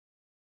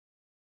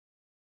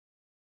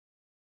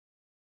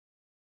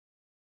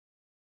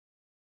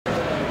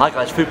Hi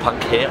guys,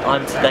 FoodPunk here.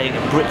 I'm today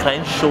in Brick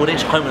Lane,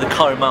 Shoreditch, home of the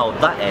Curry Mile,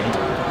 that end.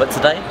 But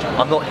today,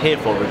 I'm not here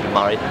for Ruby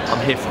Murray,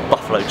 I'm here for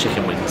Buffalo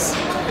chicken wings.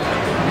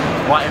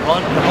 Right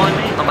behind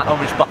me, I'm at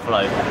Orange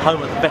Buffalo,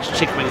 home of the best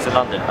chicken wings in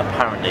London,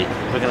 apparently.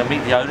 We're going to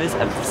meet the owners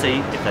and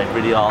see if they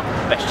really are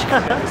the best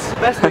chicken wings.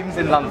 Best wings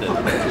in London.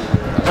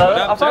 So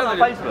I found it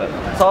on Facebook,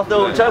 so I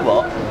thought, Joe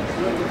what?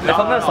 If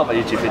I'm going to start my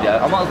YouTube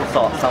video, I might as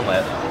well start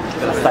somewhere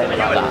with a statement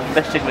like that.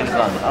 Best chicken wings in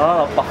London. And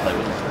I love Buffalo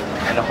wings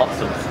and the hot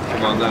sauce.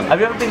 Come on then. Have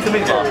you ever been to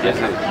Meat Market?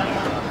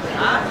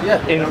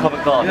 Yeah. In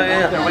Covent Garden?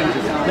 Yeah.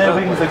 Their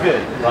wings are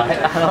good. Right?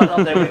 And I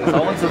love their wings. I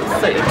want to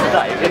see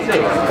today,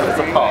 it's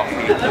a pass,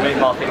 the Meat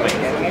Market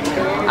wings.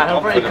 And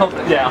I'm pretty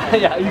confident.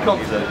 Yeah, are you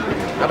confident?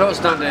 I don't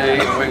stand there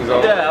eating wings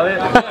all Yeah, I mean,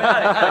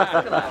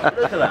 Alex,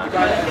 look at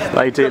that.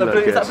 They do look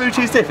good. Is that blue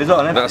cheese dip as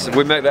well?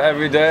 We make that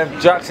every day.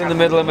 Jack's in the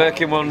middle of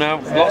making one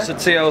now. Lots of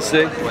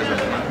TLC.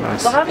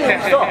 So how do you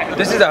stop?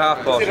 This is a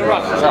half portion.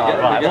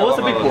 Right, well, what's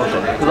a big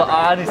portion? Because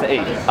I need to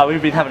eat.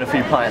 We've been having a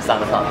few pints down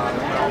the pub.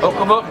 Oh,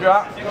 come up,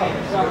 Jack.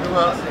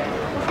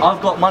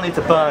 I've got money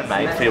to burn,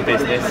 mate, for your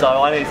business,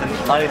 so I need some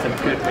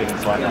good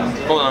things right now.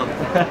 Hold on.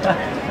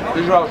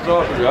 These are our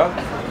sauces, yeah?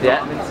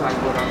 Yeah.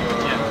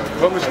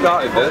 When we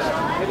started this,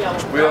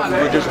 we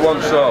opened with just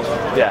one sauce.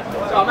 Yeah.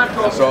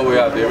 That's all we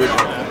had, the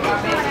original.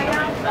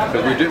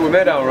 Because we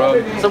made our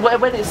own. So where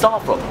did it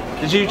start from?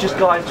 Did you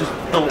guys just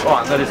thought,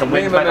 alright, I'm going to do some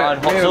wings, make my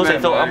own hot sauce,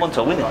 and thought, I'm on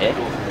to win it here?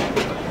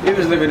 He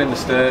was living in the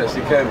States,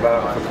 he came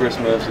back for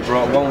Christmas, he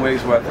brought 1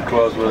 week's worth of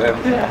clothes with him,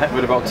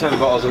 with about 10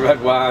 bottles of red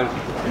wine,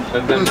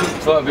 and then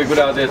thought it'd be a good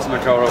idea to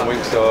make our own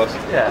wing sauce.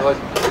 Yeah.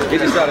 He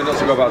decided not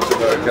to go back to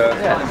America.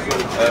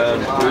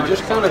 We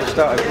just kind of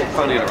started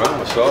fanning around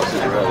with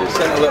sauces really.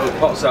 Sent a little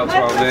pots out to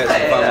our mates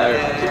and family.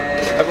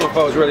 Everyone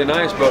thought it was really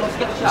nice, but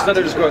instead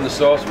of just going the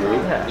sauce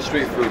route, the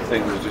street food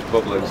thing was just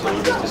bubbling, so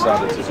we just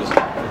decided to just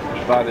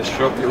buy this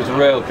truck. It was a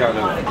real kind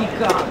of a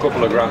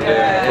couple of grand here,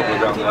 a couple of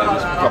grand there,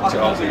 just cocked it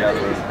all together.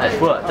 It's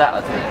worked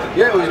out, hasn't it?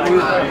 Yeah, it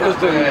was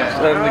doing,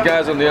 and the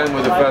guys on the end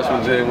were the first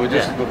ones in. We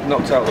just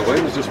knocked out the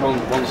wings, just one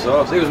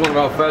sauce. He was one of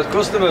our first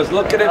customers.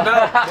 Look at him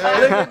now.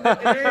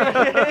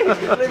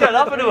 He's going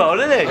up in the world,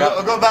 isn't he?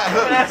 I got that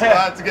hooked, so I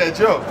had to get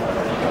a job.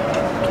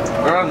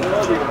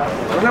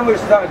 And then we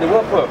started the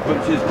Whoop Up,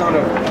 which is kind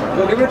of,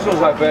 well, the original's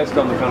like based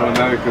on the kind of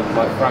American,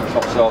 like Frank's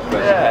hot sauce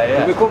basically.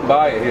 Yeah. We couldn't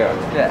buy it here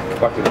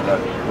back in the day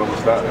when we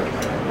started.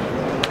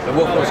 The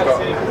Whoop Up's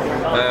got,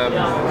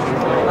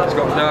 it's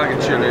got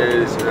naga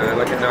chilies,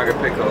 like a naga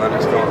pickle, and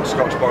it's got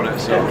Scotch bonnet.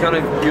 So we're kind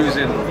of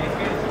using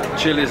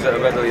chilies that are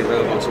readily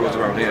available to us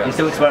around here. You're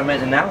still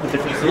experimenting now with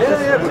different sauces?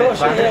 Yeah, of course.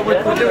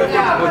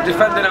 We're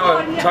defending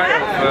our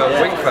title for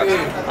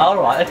Wingfest.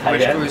 Oh, right,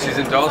 okay. Which is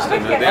in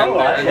Dalston at the end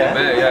of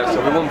May,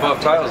 So we won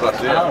both titles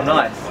last year. Oh,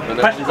 nice.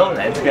 Pressure's on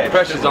then to get it.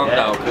 Pressure's on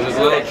now, because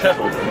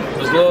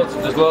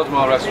there's loads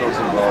more restaurants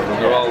involved,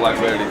 and they're all like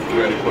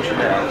really pushing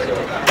it out. So.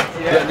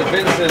 Yeah, the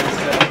Vincent's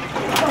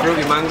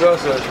fruity mango,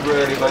 so it's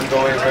really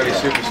mango-y, really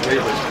super sweet,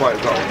 but it's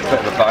quite got a bit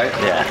of a bite.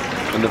 Yeah.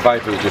 And the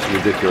Viper is just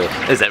ridiculous.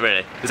 Is it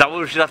really? Is that what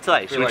we should have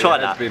today? Should we try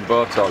that? It's been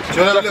Botox. Do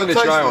you want a little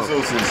taste of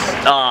the sauces?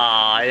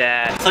 Ah,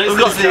 yeah. So it's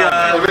got the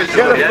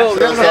original,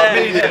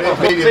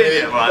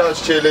 medium, right? That's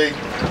chili.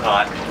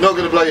 Right. Not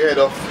going to blow your head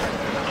off,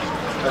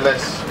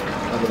 unless,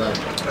 I don't know.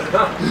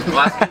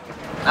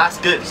 That's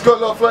good. It's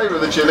got a lot of flavour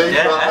of the chili,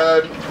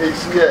 but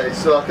it's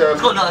like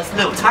it's got a nice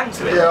little tang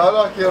to it. Yeah, I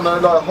like it on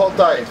a hot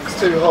day. If it's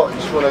too hot, you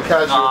just want a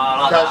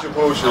casual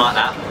portion. I like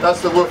that. That's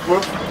the woof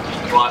woof.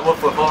 Right,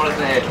 what was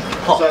it?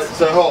 Hot.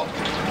 So hot.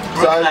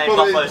 So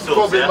it's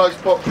probably the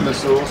most popular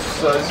sauce.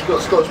 So it's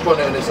got Scotch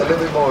bonnet and it's a little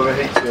bit more of a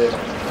heat to it.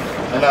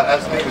 And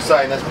as Nick was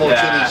saying, there's more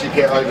chilies you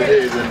get over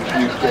here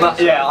than you get.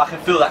 But, yeah, I can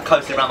feel that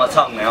coating around my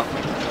tongue now.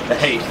 The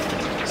heat.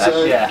 So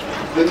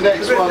the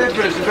next one. It's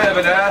a bit of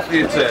an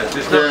earthy taste.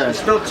 It's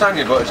still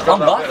tangy, but it's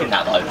got I'm liking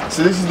that though.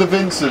 So this is the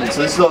Vincent.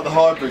 So this is like the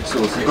hybrid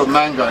sauce. It's got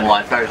mango.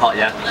 Right, very hot,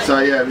 yeah. So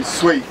yeah, it's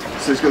sweet.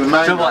 So it's got the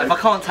mango. So what, if I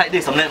can't take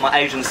this, I'm letting my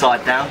Asian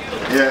side down.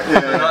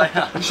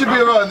 Yeah. You should be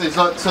alright on this.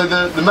 Like, so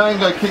the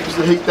mango keeps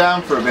the heat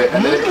down for a bit,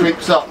 and then it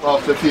creeps up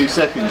after a few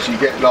seconds. You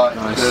get like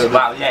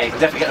wow, yeah, you can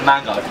definitely get the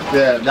mango.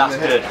 Yeah, that's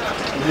good.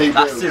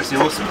 That's seriously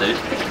awesome, dude.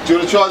 Do you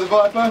want to try the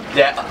Viper?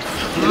 Yeah.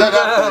 You don't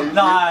have to.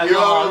 No, you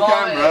are on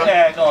camera.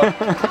 Yeah, go on.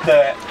 Do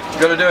it.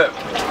 Gotta do it.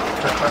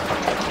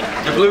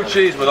 The blue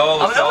cheese with all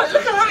the sauces.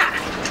 Look at that.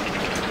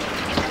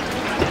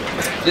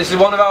 This is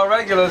one of our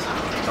regulars.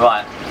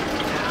 Right.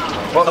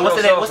 So what's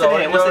in here? What's in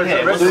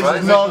here? This is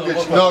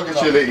naga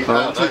chili. 2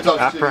 types of chili.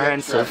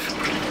 Apprehensive.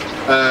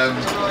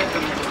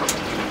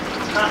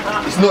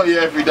 It's not your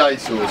everyday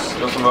sauce.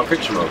 Got some more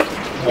picture of.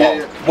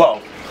 Whoa.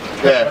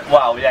 Yeah.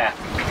 Wow, yeah.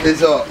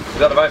 It's hot. Is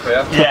that the Viper,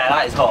 yeah? Yeah,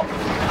 that is hot.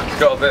 It's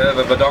got a bit of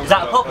a badonk. Is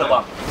that a popular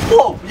one?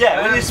 Whoa,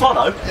 yeah, when you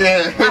swallow.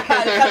 Yeah. You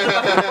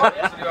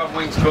have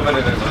wings covered in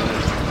it.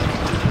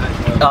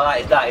 Oh,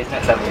 that is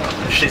next level.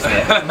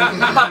 Shiznit.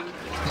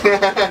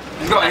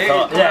 He's got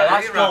heat. Yeah,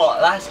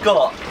 that's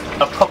got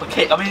a proper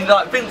kick. I mean,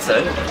 like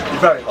Vincent is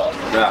very hot.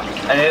 Yeah.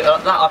 And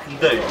that I can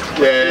do.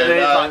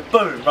 Yeah. Like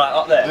boom, right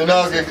up there. The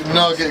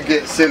Nugget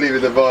gets silly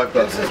with the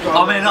Viper.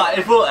 I mean, like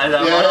if what?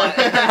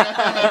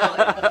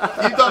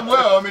 You've done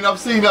well. I mean, I've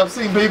seen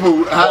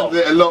people handle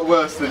it a lot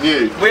worse than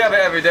you. We have it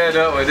every day,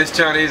 don't we? This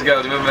Chinese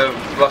girl, remember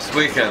last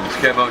weekend, she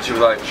came up, she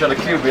was like, she had a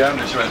cube behind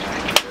her, she went,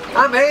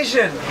 I'm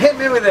Asian, hit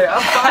me with it,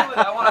 I'm fine with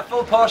it, I want a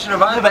full portion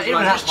of onions,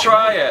 man, just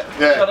try it.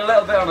 Yeah. She had a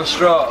little bit on a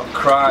straw and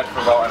cried for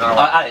about an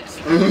hour. Alex.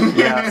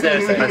 Yeah,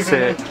 seriously. that's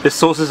it. This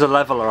sauce is a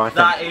leveler, I think.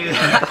 That is.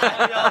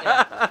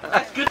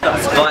 That's good though.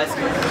 Guys,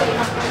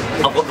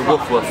 I've got the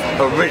Wolfworth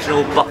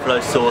original buffalo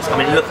sauce. I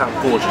mean, look how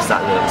gorgeous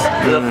that looks.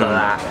 Look at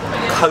that.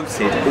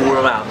 Coated all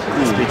around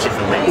crispy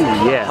chicken wings.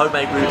 Yeah.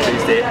 Homemade blue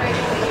cheese dip.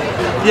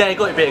 Yeah, you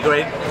got your bit of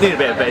green, need a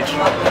bit of veg.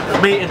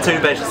 Meat and 2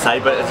 veg to say,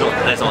 but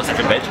there's not a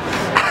second veg.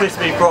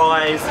 Crispy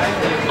fries,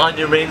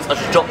 onion rings, I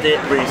just dropped it,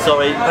 really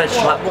sorry. Veg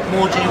like, what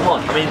more do you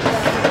want? I mean,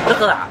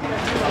 look at that.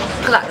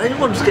 Look at that, don't you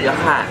want to just get your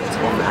hands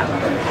on that?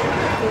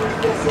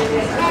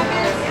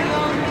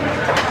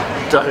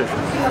 Dude.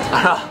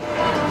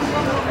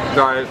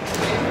 Guys,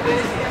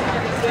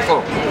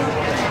 oh,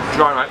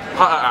 right mate,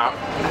 cut that out.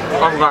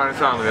 I'm going to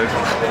sound with this.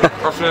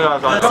 I've seen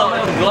that like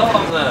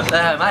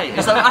Yeah, mate.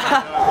 It's like,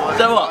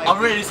 so what? I'm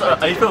really sorry.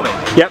 Are you filming?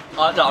 Yep.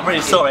 No, I'm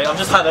really sorry. I'm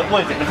just having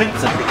what is it? The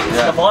Vincent,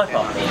 the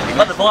Viper.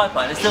 Like the Viper,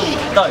 and it's still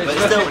no, but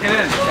it's still.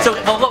 So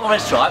well, I've got my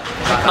restaurant.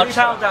 I've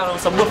chowed down on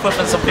some Wolfworth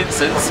and some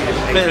Vincents,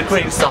 bit of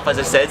green stuff, as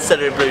I said,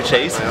 celery and blue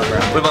cheese,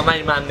 with my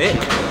main man Nick.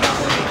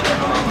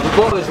 We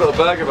bought this little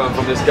burger bun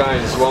from this guy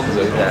in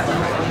Swansea. Yeah.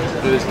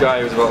 This guy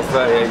who was about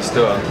 38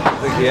 stone. I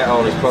think he ate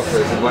all his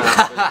profits and went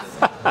out.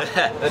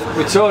 And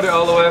we toured it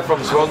all the way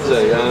from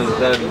Swansea and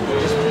then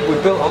we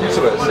built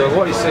onto it. So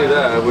what you see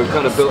there, we've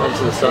kind of built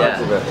onto the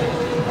sides of it.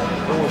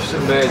 Oh, it's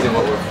amazing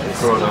what we've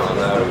thrown out of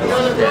there.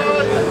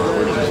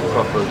 We've just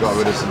properly got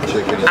rid of some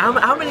chicken.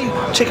 How many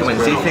chicken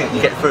wings do you think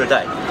you get through a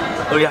day?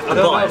 Or you have to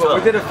buy as well?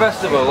 We did a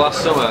festival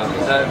last summer,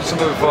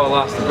 summer before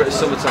last, the British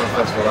Summertime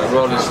Festival, like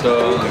Rolling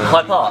Stone.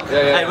 Hyde Park?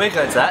 Yeah. Hey, we're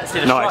going to that. See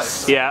the Nice.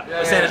 stripes. Yeah.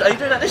 Are you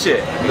doing that this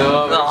year?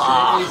 No,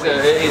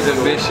 it is a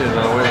mission.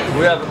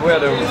 We had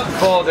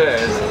 4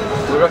 days.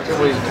 We reckon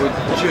we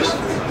just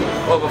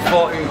over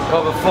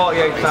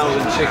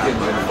 48,000 chickens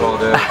in 4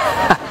 days.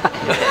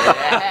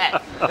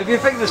 If you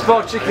think there's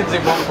 4 chickens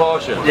in one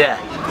portion. Yeah.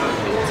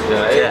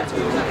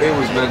 It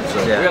was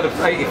mental. Yeah. We had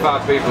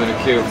 85 people in a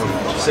queue for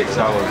 6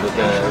 hours a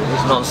day. It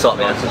was Non-stop,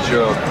 yeah. It's a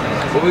joke.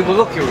 But we were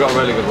lucky we got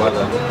really good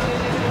weather.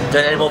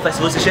 Doing any more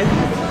festivals this year?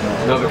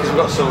 No, because we've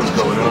got Summers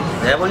coming up.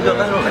 Yeah, what have you got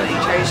going on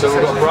then? So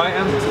we've got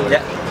Brighton.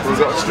 Yeah. We've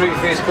got a street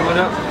feast coming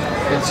up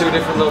in 2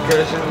 different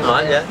locations.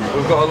 Alright, yeah.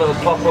 We've got a little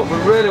pop-up. We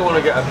really want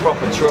to get a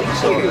proper truck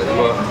sorted,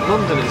 but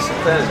London is a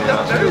pain in the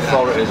arse with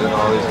authorities and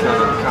all these kind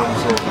of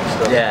councils and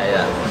stuff.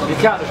 Yeah. You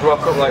can't just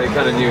rock up like you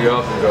can in New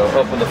York and go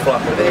open the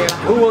flap and go,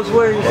 who wants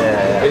wings?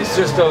 Yeah. It's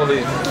just all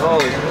these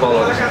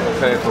bollocks and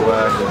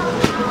paperwork.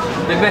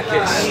 And they make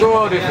it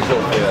so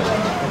difficult for you.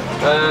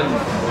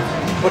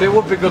 But it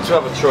would be good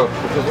to have a truck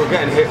because we're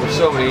getting hit with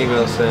so many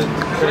emails saying,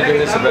 can you do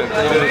this event,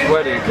 can you do this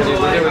wedding, we're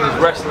doing this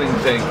wrestling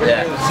thing,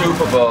 can you do the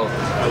Super Bowl?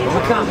 And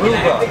we can't move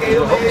that because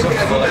we're hooked up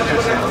to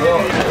electricity.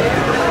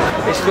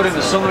 It's good in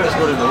the summer, it's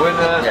good in the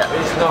winter. Yeah.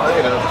 It's not,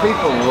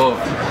 people love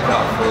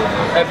that food.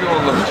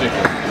 Everyone loves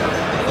chicken.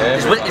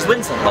 Is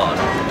winter hard?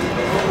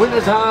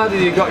 Winter's hard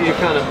and you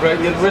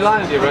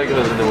rely on your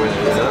regulars in the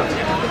winter,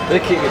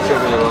 They keep you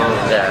chugging along.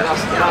 Yeah.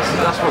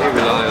 That's what you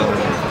rely on.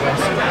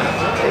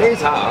 It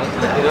is hard,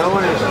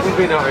 when we've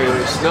been out here,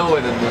 it's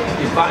snowing and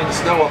you're batting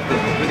snow off the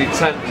bloody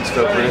tent and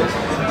stuff.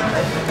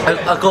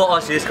 I've got to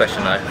ask you this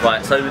question though.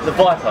 Right, so the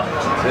Viper,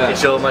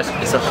 it's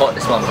the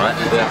hottest one, right?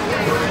 Yeah.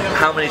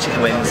 How many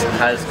chicken wings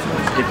has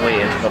people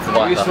eaten of the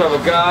Viper? We used to have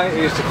a guy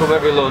who used to come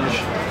every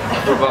lunch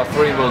for about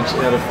 3 months.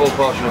 He had a full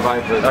portion of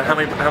Viper. How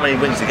many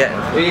wings are you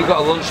getting? He got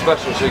a lunch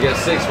special, so you get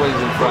 6 wings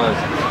and fries.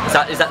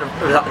 Is that the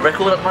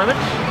record at the moment?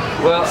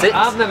 Well, 6?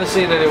 I've never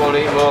seen anyone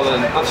eat more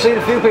than... I've seen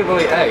a few people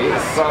eat 8,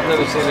 but I've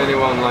never seen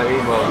anyone eat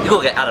more than... You've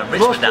got to get Adam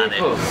Richmond down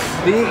here.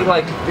 They eat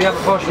they have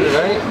a portion of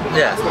 8.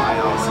 Yeah.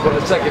 But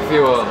they'll take a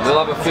few home.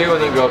 They'll have a few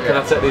and then go, can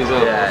I take these home?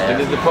 Yeah. And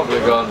then they've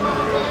probably gone,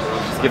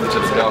 give it to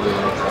the dog.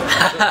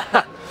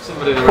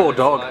 Somebody they Poor really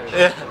dog. Like.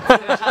 Yeah.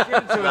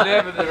 Give it to a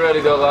neighbour they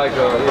really don't like,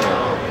 or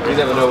you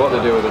never know what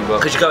to do with them. But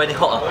Could you go any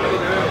hotter?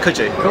 Could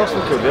you? of course we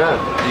could, yeah.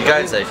 You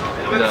going to?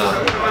 No.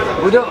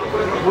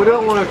 We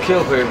don't want to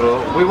kill people.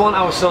 We want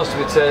our sauce to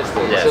be tasty.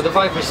 Yeah. So the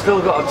Viper's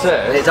still got a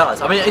taste. It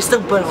does. I mean, it's still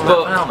burning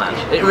on now, man.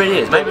 It really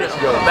is. Maybe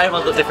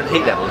everyone's got different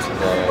heat levels.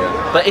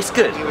 But it's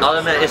good.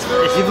 I mean, it's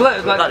You've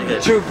left, bloody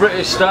good. true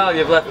British style,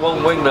 you've left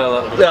 1 wing there.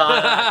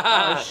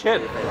 Oh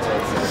shit.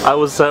 I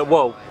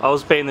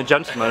was being the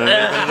gentleman and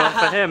leaving it on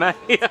for him, eh?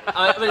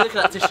 I mean, look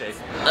at that tissue.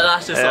 And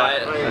that's just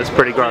It's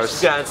pretty gross.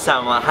 Just going to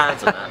stand with my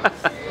hands on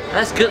that.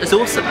 That's good. It's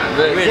awesome, man.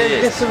 It really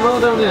Get is. some more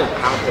down here.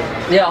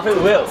 Yeah, I think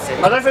we will.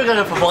 I don't think we're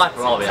going for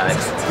Viper, are we,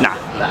 Alex? Nah.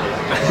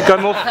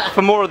 Go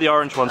for more of the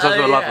orange ones. Those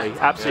were lovely.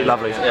 Absolutely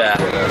lovely. Yeah.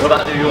 What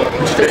about New York?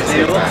 Would you do it in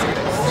New York?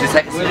 Just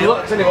take us to New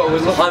York. Tell you what,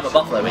 we'd love I'm a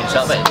Buffalo wing,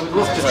 shall I? We'd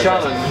love to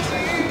challenge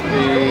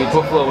the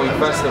Buffalo Wing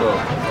Festival.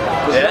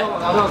 Yeah?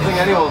 I don't think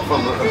anyone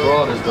from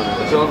abroad has done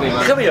it. It's only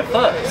It's gonna be a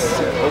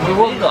first. And we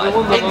won the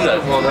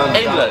England, one.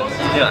 England,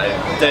 you know,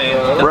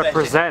 doing the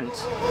Represent.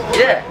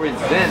 Yeah,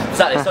 Represent.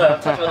 exactly. Sorry,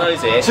 I'm touching my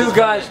nose here.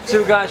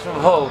 Two guys from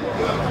Hull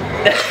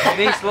in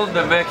East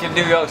London making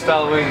New York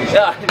style wings.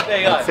 Yeah, there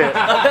you go. That's it.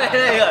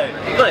 There you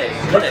go. You got it.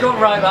 You can't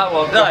write that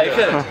one. No, you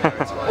couldn't.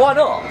 Why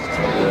not?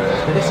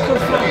 It's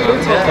good fun.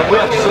 We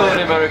have so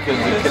many Americans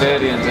and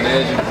Canadians and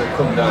Asians that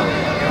come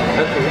down.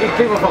 And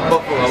people from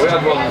Buffalo, we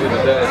had one the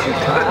other day.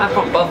 I'm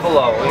from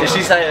Buffalo. Did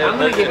she say? I'm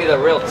going to give you the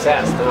real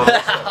test.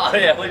 Oh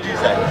yeah, what did you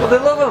say? Well, they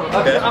love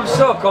them. I'm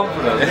so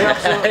confident.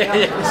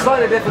 It's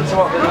slightly different to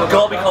what they do.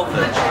 Gotta be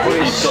confident. But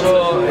it's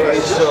so.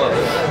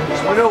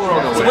 We know we're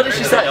on the way. So what did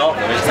she say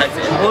afterwards?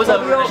 What was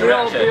her initial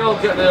reaction? We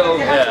all get the old.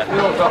 Yeah. We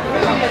all got it.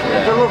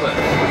 They love it.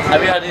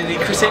 Have you had any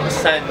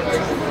critics and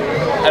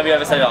have you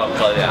ever said, oh,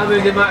 God, yeah? I mean,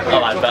 there might be I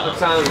a like couple better. of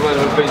times when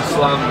we've been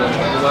slammed and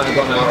we might have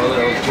gone out a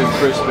little too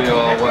crispy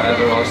or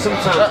whatever, or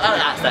sometimes,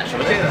 That's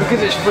natural.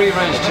 because it's free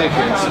range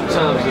chicken,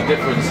 sometimes the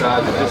different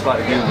sizes, just like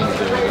humans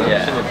do,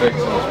 Yeah. some are big,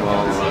 some are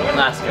small.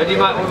 That's And good.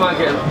 we might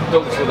get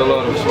dumped with a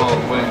load of small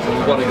wings and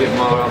we've got to give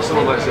more out.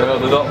 Someone might say, oh,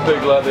 they're not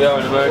big like they are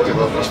in America,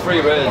 but it's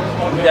free range.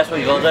 That's what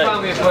you gotta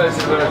Find me a place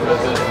in America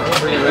that's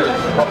free range.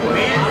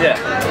 do.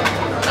 Yeah.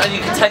 And you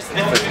can taste the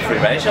difference in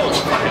free range. It was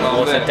fucking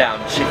watered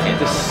down chicken.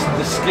 The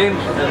skin,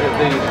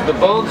 the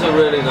bones are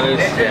really nice,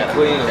 Yeah.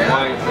 clean and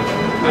white.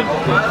 The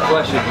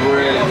flesh is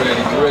really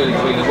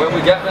clean. And when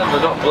we get them,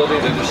 they're not bloody,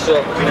 they're just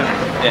so clean.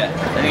 Yeah.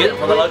 And you get it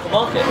from the local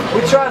market.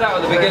 We tried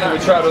out at the beginning, we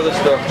tried other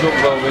stuff,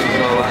 jumbo wings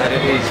and all that, and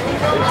it's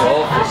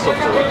awful stuff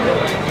to work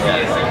with.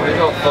 Yeah. They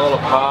don't fall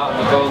apart,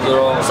 and the bones are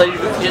all... So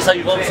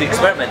you've obviously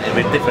experimented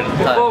with different.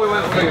 Before we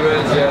went free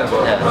range, yeah,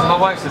 but my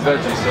wife's a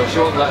veggie, so she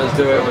won't let us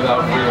do it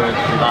without free range.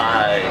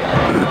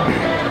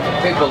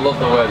 People love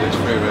the way that it's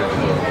free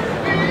range.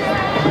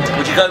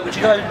 Would you go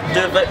do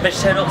a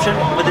vegetarian option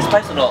with this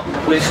place or not?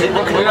 We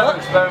have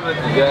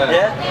experimented, yeah.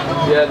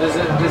 Yeah? There's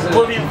a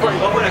What have you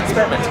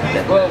experimented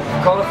with? well,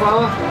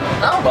 cauliflower.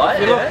 Oh,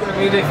 right, If you look, I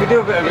mean, if you do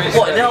a bit of research.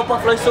 What, in the whole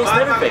buffalo sauce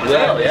and everything as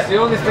well, yeah? It's the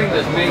only thing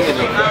that's meat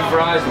enough that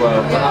fries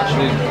well, but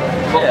actually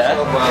pops Yeah.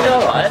 up well. Yeah,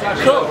 alright, It's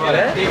actually cool, alright.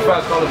 yeah. Deep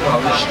fried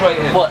cauliflower, just straight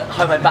in. What,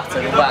 homemade batter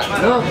and all that?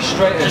 No, just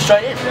straight in. Just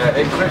straight in? Yeah,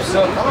 it crisps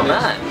up. Oh,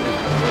 man.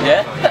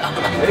 Yeah?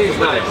 It is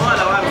nice.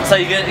 So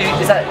is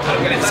that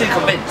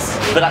silicon mince?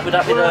 Would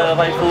that be the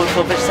way forward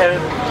for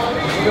vegetarian?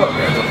 You got to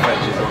get some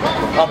veggies on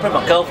that. I'll bring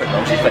my girlfriend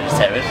along, she's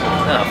vegetarian.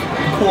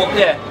 Corn,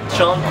 yeah,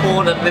 Sean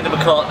Corn and Linda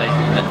McCartney.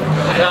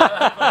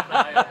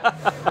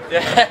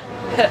 Yeah.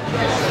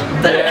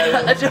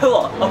 Do you know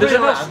what?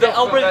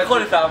 I'll bring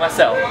cauliflower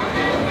myself.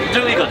 Do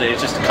what you gotta do,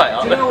 just cut it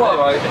up. Do you know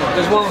what, right?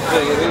 There's one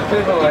thing, I mean,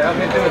 people are like, have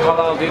you do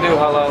halal, do you do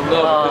halal?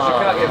 No, because you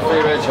can't get free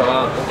range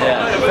halal.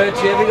 Yeah.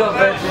 Veggie, have you got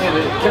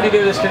veggie? Can you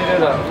do this, can you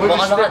do that? Well,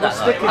 I like that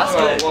though. That's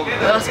good.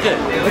 That's good.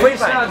 If we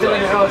start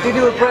doing it, oh, do you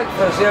do a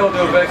breakfast? Yeah, we'll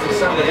do a breakfast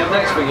sandwich. And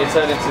next week you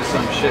turn into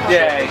some shit.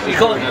 Yeah, you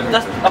got.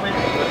 That's. I mean,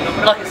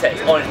 like I said,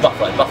 it's orange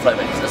buffalo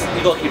mix.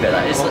 You got to keep it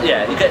like that. It's,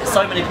 yeah, you get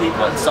so many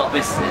people that start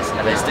businesses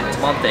and they stick to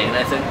one thing and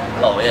they think,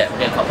 oh yeah,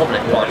 we're getting quite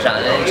popular, branch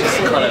out, and it just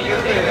kind of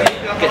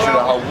gets rid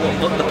of the whole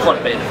the point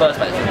of it in the first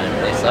place.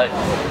 So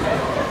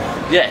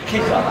yeah,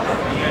 keep it like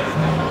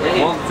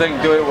that. One thing,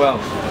 do it well.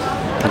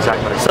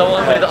 Exactly. So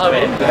I'm with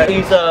Owen.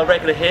 He's a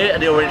regular here at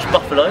the Orange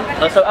Buffalo.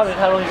 So Owen,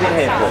 how long have you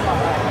been here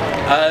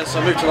for?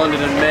 So I moved to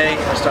London in May.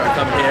 I started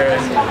coming here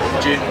in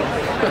June.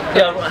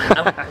 Yeah.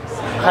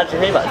 How did you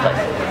hear about the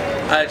place?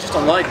 Just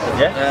online.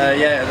 Yeah?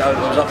 Yeah, I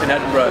was up in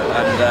Edinburgh,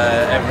 and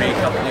every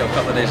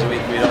couple of days a week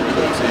we'd always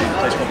go to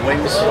a place called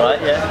Wings. Right,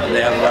 yeah. And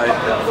they have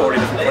about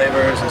 40 different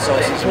flavours and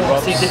sauces and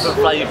rubs. See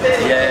different flavours.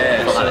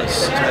 Yeah, so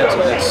it's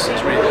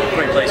really a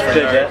great place for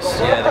Good, nerds.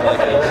 Yeah, they like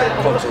it.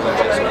 So when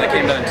I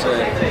came down to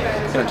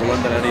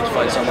London, I need to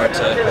find somewhere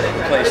to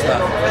replace the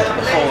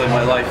hole in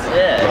my life.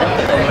 Yeah.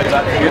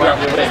 Good luck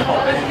with it.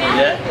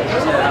 Yeah.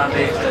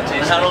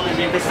 And How long have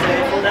you been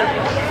visiting for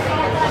now?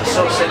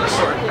 so since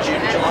sort of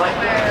June, July.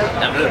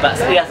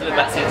 He hasn't looked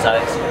back since,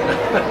 Alex.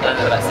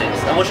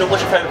 And what's your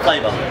favourite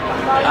flavour?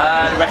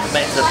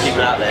 Recommend to the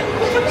people out there.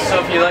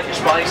 So if you like your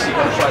spice, you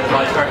gotta try the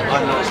Viper.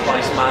 I'm not a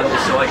spice man,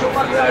 so I go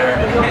for their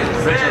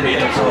original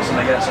medium sauce and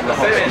I get some of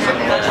the hot sauce and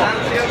the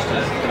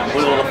chocolate.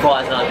 With all the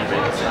fries and onion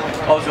rings.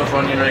 Always go for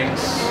onion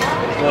rings,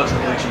 loads of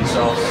blue cheese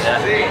sauce. Yeah.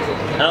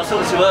 And I was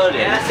talking to you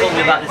earlier, you told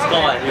me about this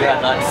guy who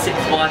had like 6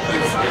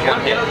 Vipers in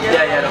one hit.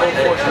 Yeah, the whole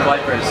fortune of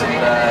Vipers, and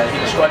he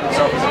described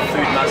himself as a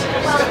food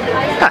masochist.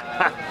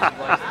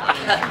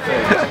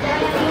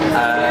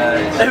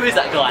 Who is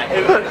that guy?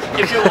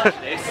 If you're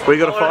watching this, We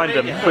gotta find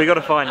him. We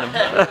gotta find him.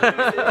 Have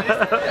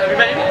you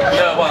met him?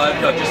 No, well,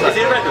 no, just Is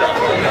he a regular?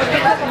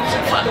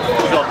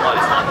 We've got one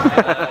this time.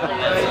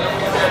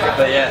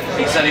 but yeah,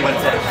 he said he went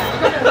to.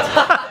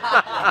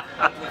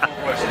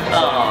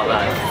 Oh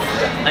man.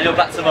 And you're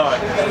back tomorrow?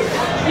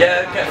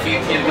 Yeah, get a few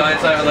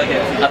guys out, I like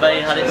it. Have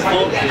they had it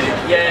before?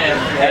 Yeah.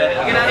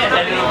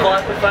 Any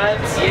Viper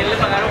fans?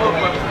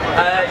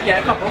 Yeah,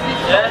 a couple.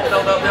 Yeah,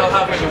 they'll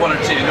have maybe one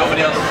or two.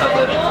 Nobody else has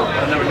had it.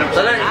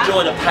 They don't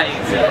enjoy the pain.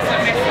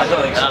 I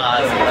don't think so.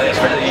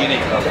 It's really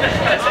unique.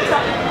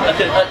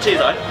 Okay, cheers,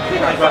 though.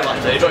 Thank you very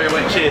much, dude. Enjoy your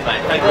wings. Cheers, mate.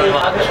 Thank you very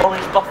much.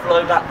 Orange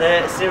Buffalo back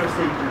there.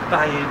 Seriously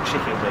banging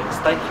chicken wings.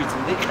 Thank you to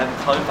Nick and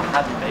Co for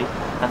having me,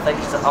 and thank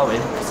you to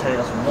Owen for telling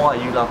us why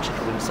you love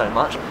chicken wings so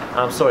much. And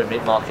I'm sorry,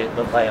 Meat Market,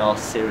 but they are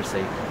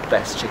seriously the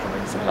best chicken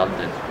wings in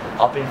London.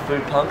 I've been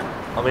FoodPunk.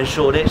 I'm in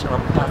Shoreditch, and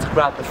I'm about to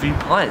grab a few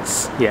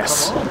pints.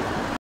 Yes. Come on.